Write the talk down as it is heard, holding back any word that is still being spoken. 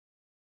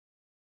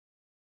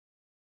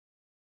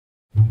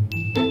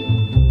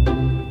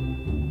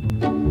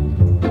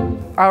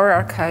Our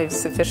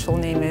archive's official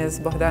name is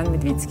Bohdan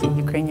Medwidsky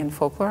Ukrainian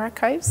Folklore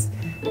Archives,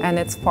 and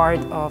it's part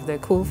of the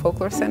Kule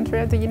Folklore Centre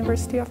at the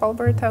University of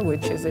Alberta,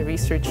 which is a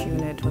research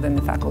unit within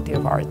the Faculty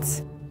of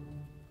Arts.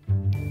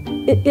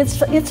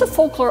 It's a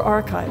folklore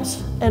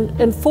archives,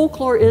 and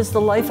folklore is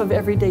the life of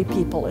everyday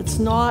people. It's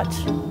not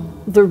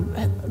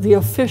the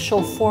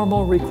official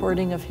formal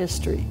recording of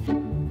history.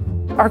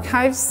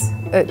 Archives,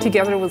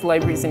 together with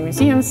libraries and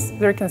museums,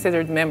 they're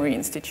considered memory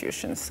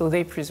institutions, so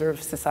they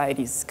preserve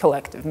society's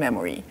collective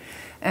memory,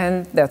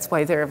 and that's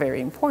why they're very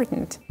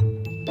important.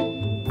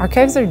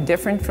 Archives are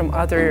different from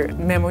other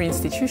memory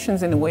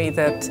institutions in a way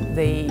that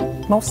they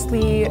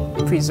mostly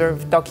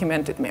preserve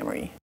documented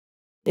memory.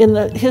 In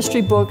the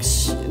history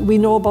books, we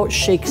know about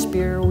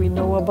Shakespeare, we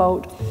know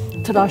about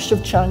Taras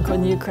Shevchenko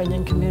in the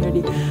Ukrainian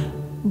community,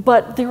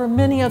 but there were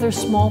many other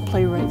small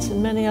playwrights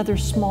and many other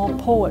small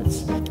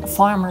poets,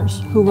 farmers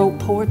who wrote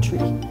poetry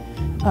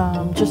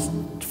just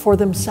for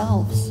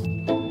themselves.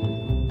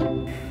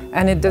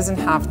 And it doesn't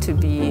have to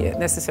be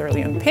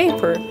necessarily on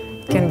paper.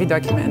 It can be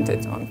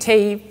documented on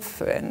tape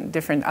and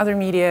different other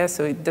media,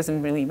 so it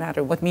doesn't really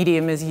matter what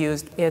medium is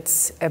used.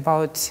 It's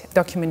about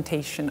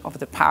documentation of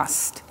the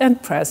past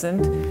and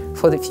present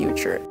for the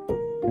future.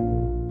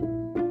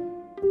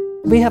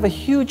 We have a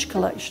huge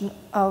collection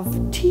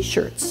of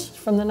t-shirts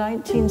from the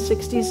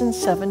 1960s and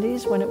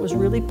 70s when it was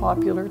really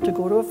popular to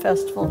go to a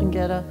festival and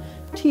get a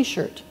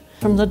t-shirt.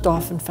 From the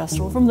Dauphin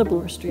Festival, from the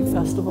Bloor Street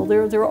Festival,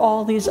 there are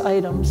all these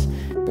items.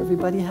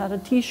 Everybody had a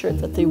t-shirt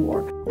that they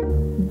wore.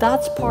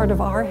 That's part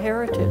of our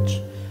heritage,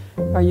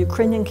 our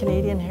Ukrainian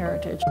Canadian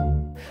heritage.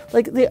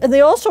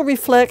 They also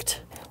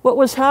reflect what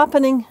was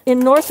happening in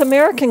North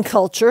American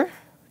culture,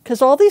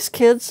 because all these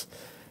kids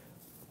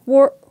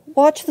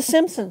watch The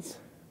Simpsons.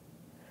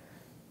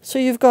 So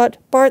you've got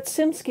Bart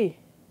Simpson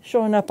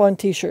showing up on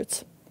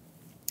t-shirts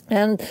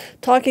and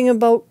talking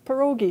about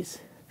pierogies.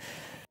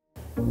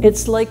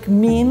 It's like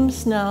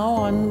memes now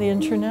on the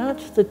internet.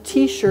 The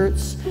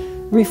t-shirts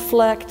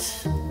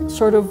reflect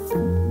sort of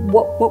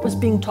what was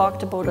being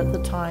talked about at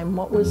the time,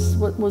 what was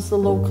the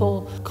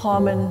local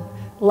common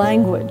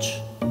language.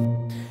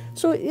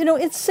 So,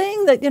 it's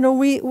saying that,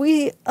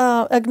 we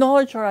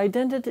acknowledge our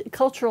identity,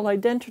 cultural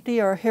identity,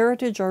 our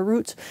heritage, our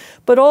roots,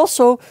 but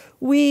also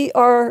we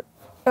are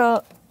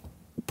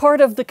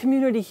part of the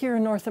community here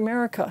in North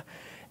America,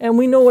 and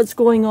we know what's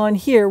going on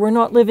here. We're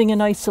not living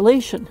in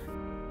isolation.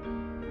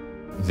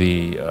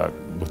 The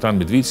Bohdan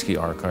Medwidsky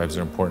archives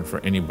are important for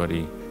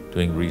anybody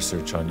doing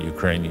research on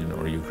Ukrainian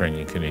or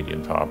Ukrainian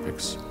Canadian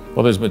topics.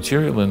 Well, there's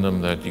material in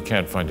them that you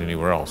can't find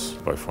anywhere else.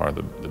 By far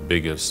the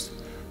biggest,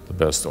 the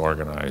best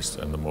organized,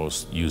 and the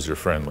most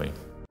user-friendly.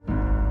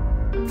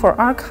 For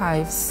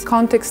archives,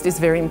 context is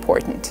very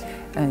important.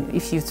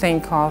 If you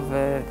think of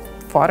a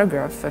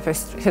photograph, a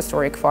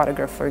historic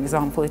photograph, for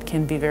example, it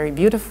can be very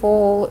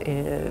beautiful,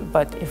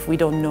 but if we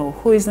don't know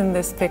who is in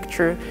this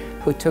picture,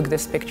 who took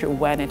this picture,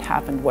 when it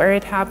happened, where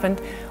it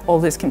happened, all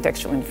this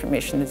contextual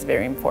information is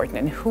very important,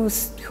 and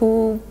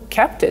who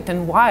kept it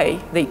and why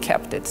they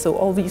kept it. So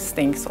all these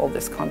things, all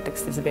this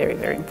context is very,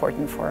 very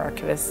important for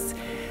archivists,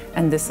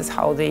 and this is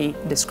how they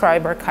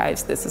describe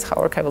archives, this is how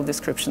archival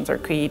descriptions are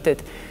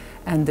created,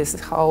 and this is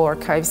how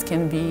archives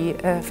can be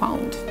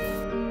found.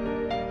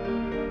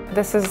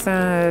 This is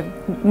the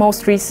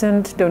most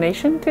recent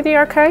donation to the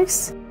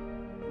archives.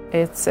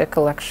 It's a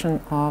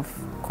collection of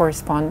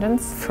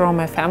correspondence from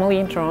a family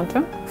in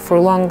Toronto. For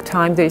a long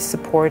time they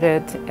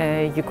supported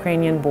a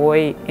Ukrainian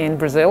boy in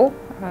Brazil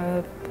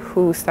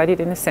who studied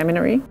in a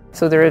seminary.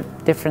 So there are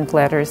different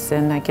letters,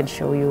 and I can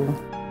show you.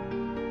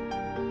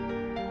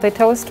 They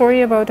tell a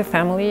story about a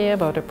family,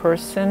 about a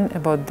person,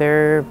 about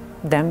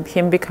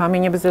him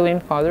becoming a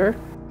Brazilian father,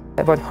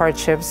 about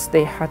hardships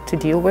they had to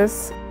deal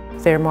with.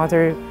 Their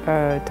mother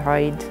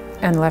died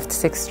and left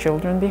 6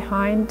 children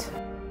behind.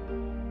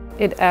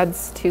 It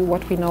adds to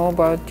what we know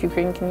about the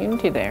Ukrainian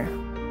community there.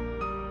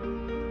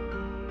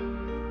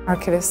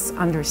 Archivists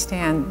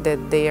understand that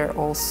they are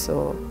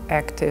also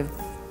active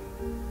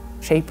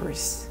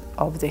shapers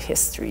of the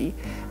history,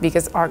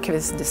 because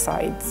archivists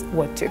decide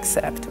what to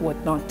accept,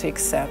 what not to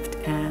accept,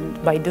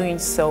 and by doing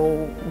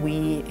so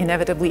we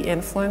inevitably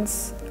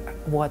influence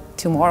what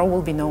tomorrow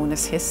will be known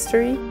as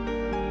history.